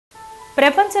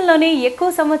ప్రపంచంలోనే ఎక్కువ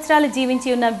సంవత్సరాలు జీవించి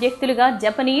ఉన్న వ్యక్తులుగా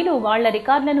జపనీయులు వాళ్ల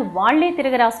రికార్డులను వాళ్లే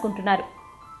తిరగరాసుకుంటున్నారు.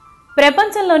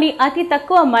 ప్రపంచంలోని అతి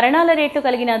తక్కువ మరణాల రేట్లు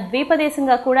కలిగిన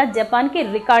ద్వీపదేశంగా కూడా జపాన్కి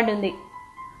రికార్డు ఉంది.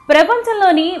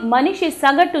 ప్రపంచంలోని మనిషి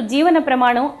సగటు జీవన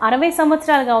ప్రమాణం 60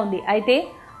 సంవత్సరాలుగా ఉంది. అయితే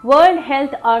వరల్డ్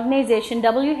హెల్త్ ఆర్గనైజేషన్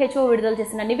WHO విడుదల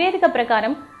చేసిన నివేదిక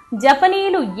ప్రకారం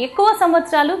జపనీయులు ఎక్కువ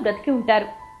సంవత్సరాలు బ్రతికి ఉంటారు.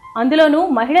 అందులోనూ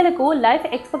మహిళలకు లైఫ్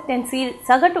ఎక్స్పెక్టెన్సీ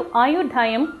సగటు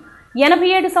ఆయుర్దాయం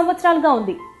 87 సంవత్సరాలుగా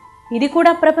ఉంది. ఇది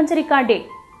కూడా ప్రపంచ రికార్డే.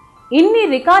 ఇన్ని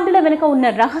రికార్డుల వెనుక ఉన్న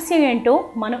రహస్యం ఏంటో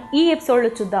మనం ఈ ఎపిసోడ్లో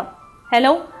చూద్దాం.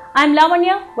 Hello, I'm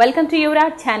Lavanya. Welcome to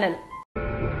Yuvraj channel.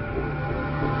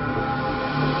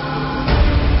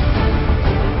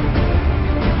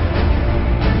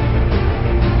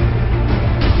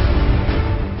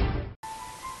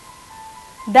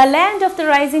 The land of the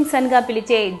rising sun గా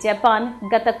పిలిచే జపాన్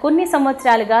గత కొన్ని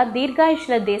సంవత్సరాలుగా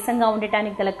దీర్ఘాయుష్ల దేశంగా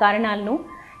ఉండటానికి గల కారణాలను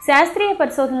శాస్త్రీయ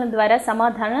పరిశోధనల ద్వారా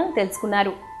సమాధానాలు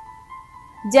తెలుసుకున్నారు.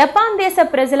 జపాన్ దేశ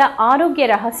ప్రజల ఆరోగ్య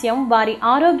రహస్యం వారి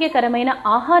ఆరోగ్యకరమైన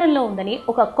ఆహారంలో ఉందని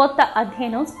ఒక కొత్త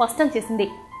అధ్యయనం స్పష్టం చేసింది.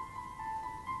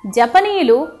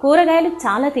 జపనీయులు కూరగాయలు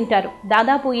చాలా తింటారు.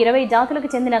 దాదాపు 20 జాతులకు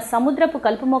చెందిన సముద్రపు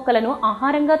కలుపు మొక్కలను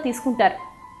ఆహారంగా తీసుకుంటారు.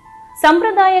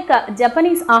 సంప్రదాయక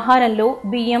జపనీస్ ఆహారంలో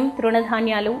బియ్యం,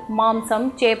 తృణధాన్యాలు, మాంసం,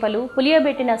 చేపలు,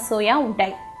 పులియబెట్టిన సోయా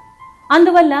ఉంటాయి.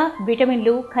 అందువల్ల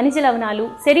విటమిన్లు, ఖనిజ లవణాలు,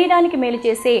 శరీరానికి మేలు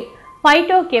చేసే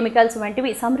ఫైటో కెమికల్స్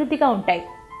వంటివి సమృద్ధిగా ఉంటాయి.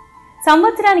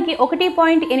 సంవత్సరానికి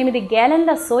 1.8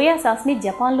 గ్యాలన్ల సోయా సాస్ని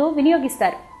జపాన్లో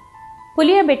వినియోగిస్తారు.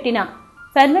 పులియబెట్టిన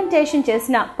ఫెర్మెంటేషన్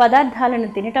చేసిన పదార్థాలను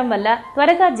తినటం వల్ల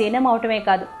త్వరగా జీర్ణం అవటమే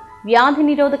కాదు, వ్యాధి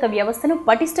నిరోధక వ్యవస్థను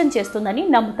పటిష్టం చేస్తుందని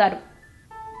నమ్ముతారు.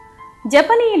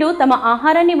 జపనీయులు తమ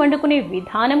ఆహారాన్ని వండుకునే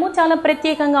విధానము చాలా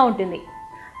ప్రత్యేకంగా ఉంటుంది.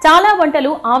 చాలా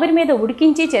వంటలు ఆవిరి మీద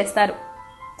ఉడికించి చేస్తారు.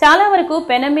 చాలా వరకు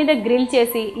పెనం మీద గ్రిల్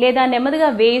చేసి లేదా నెమ్మదిగా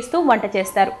వేయిస్తూ వంట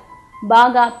చేస్తారు.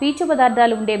 బాగా పీచు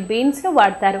పదార్థాలు ఉండే బీన్స్ను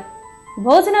వాడతారు.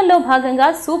 భోజనంలో భాగంగా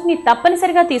సూప్ని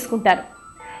తప్పనిసరిగా తీసుకుంటారు.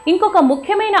 ఇంకొక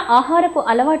ముఖ్యమైన ఆహారపు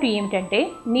అలవాటు ఏమిటంటే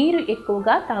నీరు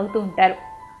ఎక్కువగా తాగుతూ ఉంటారు.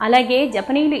 అలాగే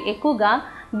జపనీయులు ఎక్కువగా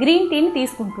గ్రీన్ టీని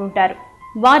తీసుకుంటూ ఉంటారు.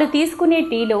 వారు తీసుకునే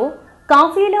టీలో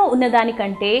కాఫీలో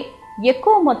ఉన్నదానికంటే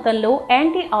ఎక్కువ మొత్తంలో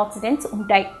యాంటీ ఆక్సిడెంట్స్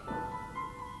ఉంటాయి.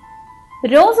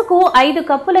 రోజుకు 5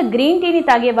 కప్పుల గ్రీన్ టీని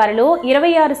తాగే వారిలో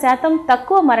 26%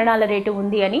 తక్కువ మరణాల రేటు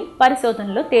ఉంది అని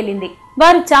పరిశోధనలో తేలింది.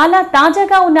 వారు చాలా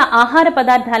తాజాగా ఉన్న ఆహార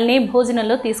పదార్థాలనే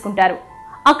భోజనంలో తీసుకుంటారు.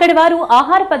 అక్కడి వారు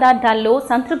ఆహార పదార్థాల్లో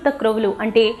సంతృప్త క్రొవ్వులు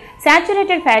అంటే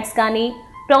సాచురేటెడ్ ఫ్యాట్స్ కానీ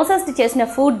ప్రాసెస్డ్ చేసిన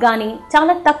ఫుడ్ కానీ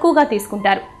చాలా తక్కువగా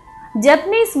తీసుకుంటారు.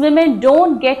 Japanese women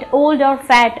don't get old are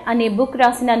fat అనే బుక్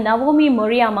రాసిన నవోమి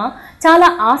మొరియామా చాలా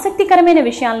ఆసక్తికరమైన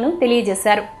విషయాలను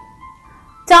తెలియజేశారు.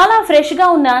 చాలా ఫ్రెష్గా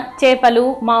ఉన్న చేపలు,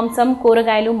 మాంసం,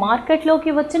 కూరగాయలు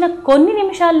మార్కెట్లోకి వచ్చిన కొన్ని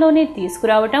నిమిషాల్లోనే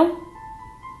తీసుకురావటం,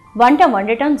 వంట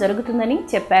వండటం జరుగుతుందని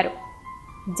చెప్పారు.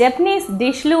 జపనీస్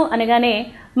డిష్లు అనగానే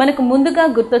మనకు ముందుగా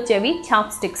గుర్తొచ్చేవి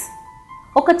చాప్ స్టిక్స్,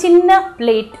 ఒక చిన్న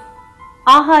ప్లేట్,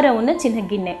 ఆహారం ఉన్న చిన్న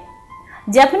గిన్నె.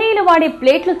 జపనీయులు వాడే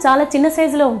ప్లేట్లు చాలా చిన్న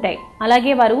సైజులో ఉంటాయి.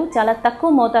 అలాగే వారు చాలా తక్కువ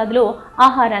మోతాదులో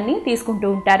ఆహారాన్ని తీసుకుంటూ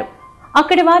ఉంటారు.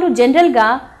 అక్కడి వారు జనరల్గా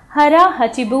హరా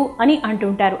హచిబు అని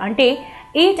అంటుంటారు. అంటే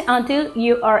eat until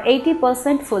you are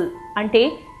 80% full, అంటే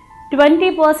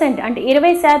 20% అంటే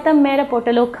 20% మేర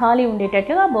పొట్టలో ఖాళీ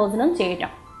ఉండేటట్టుగా భోజనం చేయటం.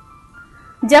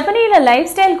 జపనీయుల లైఫ్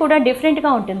స్టైల్ కూడా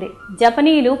డిఫరెంట్గా ఉంటుంది.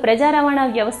 జపనీయులు ప్రజా రవాణా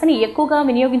వ్యవస్థని ఎక్కువగా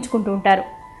వినియోగించుకుంటూ ఉంటారు.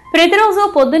 ప్రతిరోజు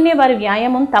పొద్దున్నే వారు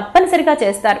వ్యాయామం తప్పనిసరిగా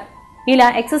చేస్తారు. ఇలా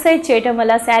ఎక్సర్సైజ్ చేయటం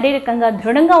వల్ల శారీరకంగా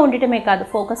దృఢంగా ఉండటమే కాదు,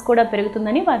 ఫోకస్ కూడా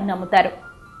పెరుగుతుందని వారు నమ్ముతారు.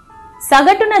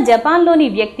 సగటున జపాన్లోని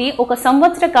వ్యక్తి ఒక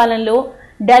సంవత్సర కాలంలో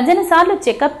డజన్ సార్లు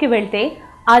చెకప్కి వెళ్తే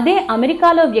అదే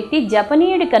అమెరికాలో వ్యక్తి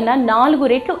జపనీయుడి కన్నా 4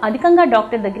 రెట్లు అధికంగా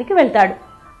డాక్టర్ దగ్గరికి వెళ్తాడు.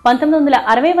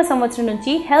 1960వ సంవత్సరం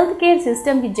నుంచి హెల్త్ కేర్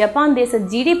సిస్టమ్కి జపాన్ దేశ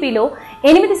జీడిపిలో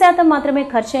 8% మాత్రమే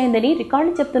ఖర్చు అయిందని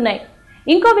రికార్డులు చెప్తున్నాయి.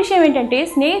 ఇంకో విషయం ఏంటంటే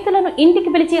స్నేహితులను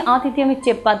ఇంటికి పిలిచి ఆతిథ్యం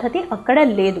ఇచ్చే పద్ధతి అక్కడ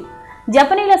లేదు.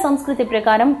 జపనీయుల సంస్కృతి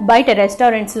ప్రకారం బయట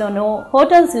రెస్టారెంట్స్లోనో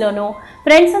హోటల్స్లోనో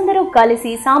ఫ్రెండ్స్ అందరూ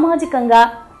కలిసి సామాజికంగా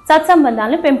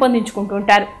సత్సంబంధాలను పెంపొందించుకుంటూ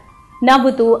ఉంటారు.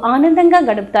 నవ్వుతూ ఆనందంగా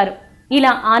గడుపుతారు.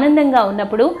 ఇలా ఆనందంగా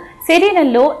ఉన్నప్పుడు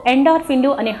శరీరంలో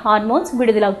ఎండార్ఫిన్లు అనే హార్మోన్స్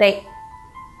విడుదలవుతాయి.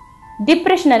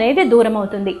 డిప్రెషన్ అనేది దూరం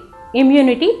అవుతుంది,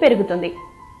 ఇమ్యూనిటీ పెరుగుతుంది.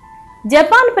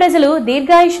 జపాన్ ప్రజలు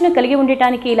దీర్ఘాయుష్ను కలిగి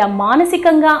ఉండటానికి ఇలా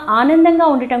మానసికంగా ఆనందంగా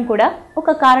ఉండటం కూడా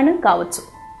ఒక కారణం కావచ్చు.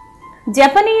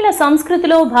 జపనీయుల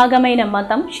సంస్కృతిలో భాగమైన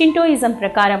మతం షింటోయిజం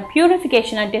ప్రకారం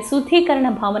ప్యూరిఫికేషన్ అంటే శుద్ధీకరణ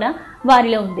భావన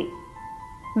వారిలో ఉంది.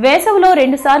 వేసవిలో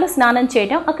 2 సార్లు స్నానం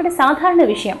చేయడం అక్కడ సాధారణ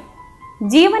విషయం.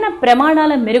 జీవన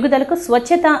ప్రమాణాల మెరుగుదలకు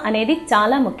స్వచ్ఛత అనేది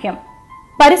చాలా ముఖ్యం.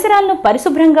 పరిసరాలను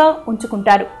పరిశుభ్రంగా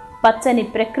ఉంచుకుంటారు. పచ్చని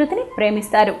ప్రకృతిని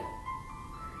ప్రేమిస్తారు.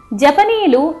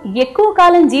 జపనీయులు ఎక్కువ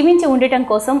కాలం జీవించి ఉండటం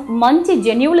కోసం మంచి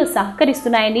జన్యువులు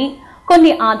సహకరిస్తున్నాయని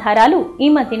కొన్ని ఆధారాలు ఈ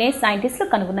మధ్యనే సైంటిస్టులు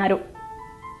కనుగొన్నారు.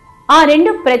 ఆ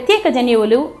 2 ప్రత్యేక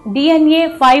జన్యువులు DNA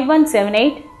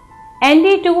 5178,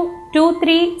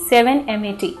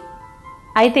 ND22378.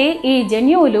 అయితే ఈ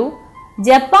జన్యువులు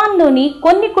జపాన్లోని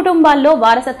కొన్ని కుటుంబాల్లో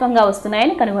వారసత్వంగా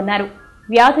వస్తున్నాయని కనుగొన్నారు.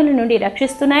 వ్యాధుల నుండి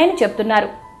రక్షిస్తున్నాయని చెప్తున్నారు.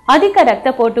 అధిక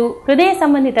రక్తపోటు, హృదయ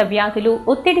సంబంధిత వ్యాధులు,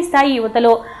 ఒత్తిడి స్థాయి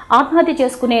యువతలో ఆత్మహత్య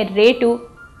చేసుకునే రేటు,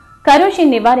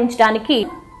 కరోషన్ నివారించడానికి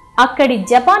అక్కడి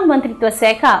జపాన్ మంత్రిత్వ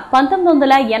శాఖ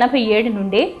 1987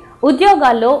 నుండే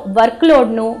ఉద్యోగాల్లో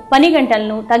వర్క్లోడ్ను, పని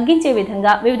గంటలను తగ్గించే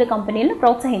విధంగా వివిధ కంపెనీలను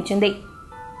ప్రోత్సహించింది.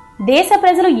 దేశ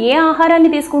ప్రజలు ఏ ఆహారాన్ని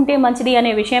తీసుకుంటే మంచిది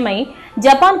అనే విషయమై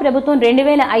జపాన్ ప్రభుత్వం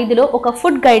 2005లో ఒక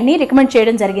ఫుడ్ గైడ్ని రికమెండ్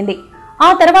చేయడం జరిగింది. ఆ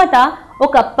తర్వాత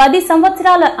ఒక 10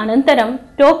 సంవత్సరాల అనంతరం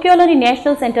టోక్యోలోని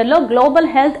నేషనల్ సెంటర్లో గ్లోబల్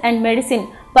హెల్త్ అండ్ మెడిసిన్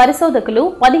పరిశోధకులు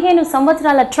 15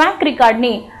 సంవత్సరాల ట్రాక్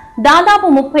రికార్డ్ని దాదాపు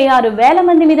 36,000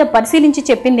 మంది మీద పరిశీలించి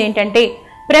చెప్పింది ఏంటంటే,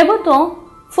 ప్రభుత్వం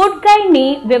ఫుడ్ గైడ్ని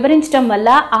వివరించడం వల్ల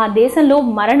ఆ దేశంలో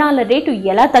మరణాల రేటు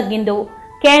ఎలా తగ్గిందో,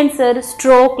 క్యాన్సర్,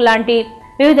 స్ట్రోక్ లాంటి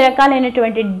వివిధ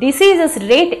రకాలైనటువంటి డిసీజెస్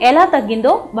రేట్ ఎలా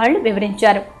తగ్గిందో వాళ్ళు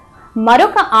వివరించారు.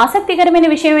 మరొక ఆసక్తికరమైన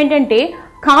విషయం ఏంటంటే,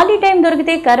 ఖాళీ టైం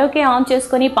దొరికితే కరోకే ఆన్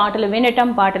చేసుకుని పాటలు వినటం,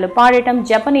 పాటలు పాడటం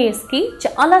జపనీస్కి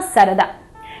చాలా సరదా.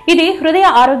 ఇది హృదయ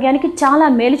ఆరోగ్యానికి చాలా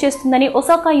మేలు చేస్తుందని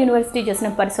ఒసాకా యూనివర్సిటీ చేసిన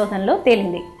పరిశోధనలో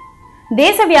తేలింది.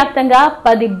 దేశవ్యాప్తంగా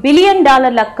 $10 బిలియన్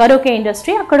కరోకే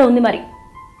ఇండస్ట్రీ అక్కడ ఉంది. మరి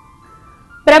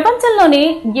ప్రపంచంలోనే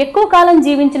ఎక్కువ కాలం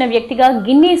జీవించిన వ్యక్తిగా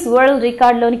గిన్నీస్ వరల్డ్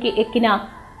రికార్డులోనికి ఎక్కిన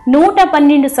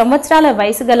 112 సంవత్సరాల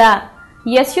వయసు గల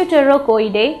యస్యుటరో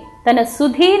కోయిడే తన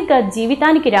సుదీర్ఘ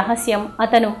జీవితానికి రహస్యం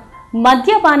అతను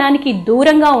మద్యపానానికి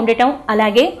దూరంగా ఉండటం,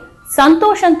 అలాగే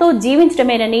సంతోషంతో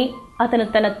జీవించడమేనని అతను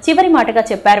తన చివరి మాటగా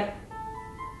చెప్పారు.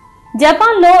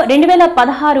 జపాన్లో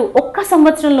 2016 ఒక్క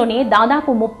సంవత్సరంలోనే దాదాపు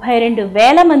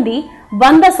 32,000 మంది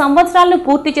 100 సంవత్సరాలను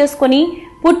పూర్తి చేసుకుని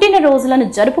పుట్టినరోజులను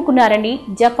జరుపుకున్నారని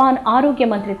జపాన్ ఆరోగ్య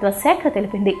మంత్రిత్వ శాఖ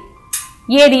తెలిపింది.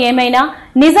 ఏది ఏమైనా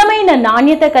నిజమైన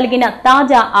నాణ్యత కలిగిన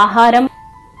తాజా ఆహారం,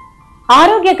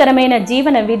 ఆరోగ్యకరమైన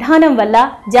జీవన విధానం వల్ల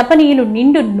జపనీయులు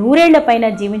నిండు 100 ఏళ్లపైన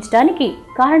జీవించడానికి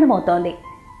కారణమవుతోంది.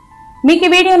 మీకు ఈ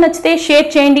వీడియో నచ్చితే షేర్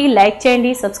చేయండి, లైక్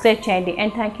చేయండి, సబ్స్క్రైబ్ చేయండి.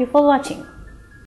 And thank you for watching.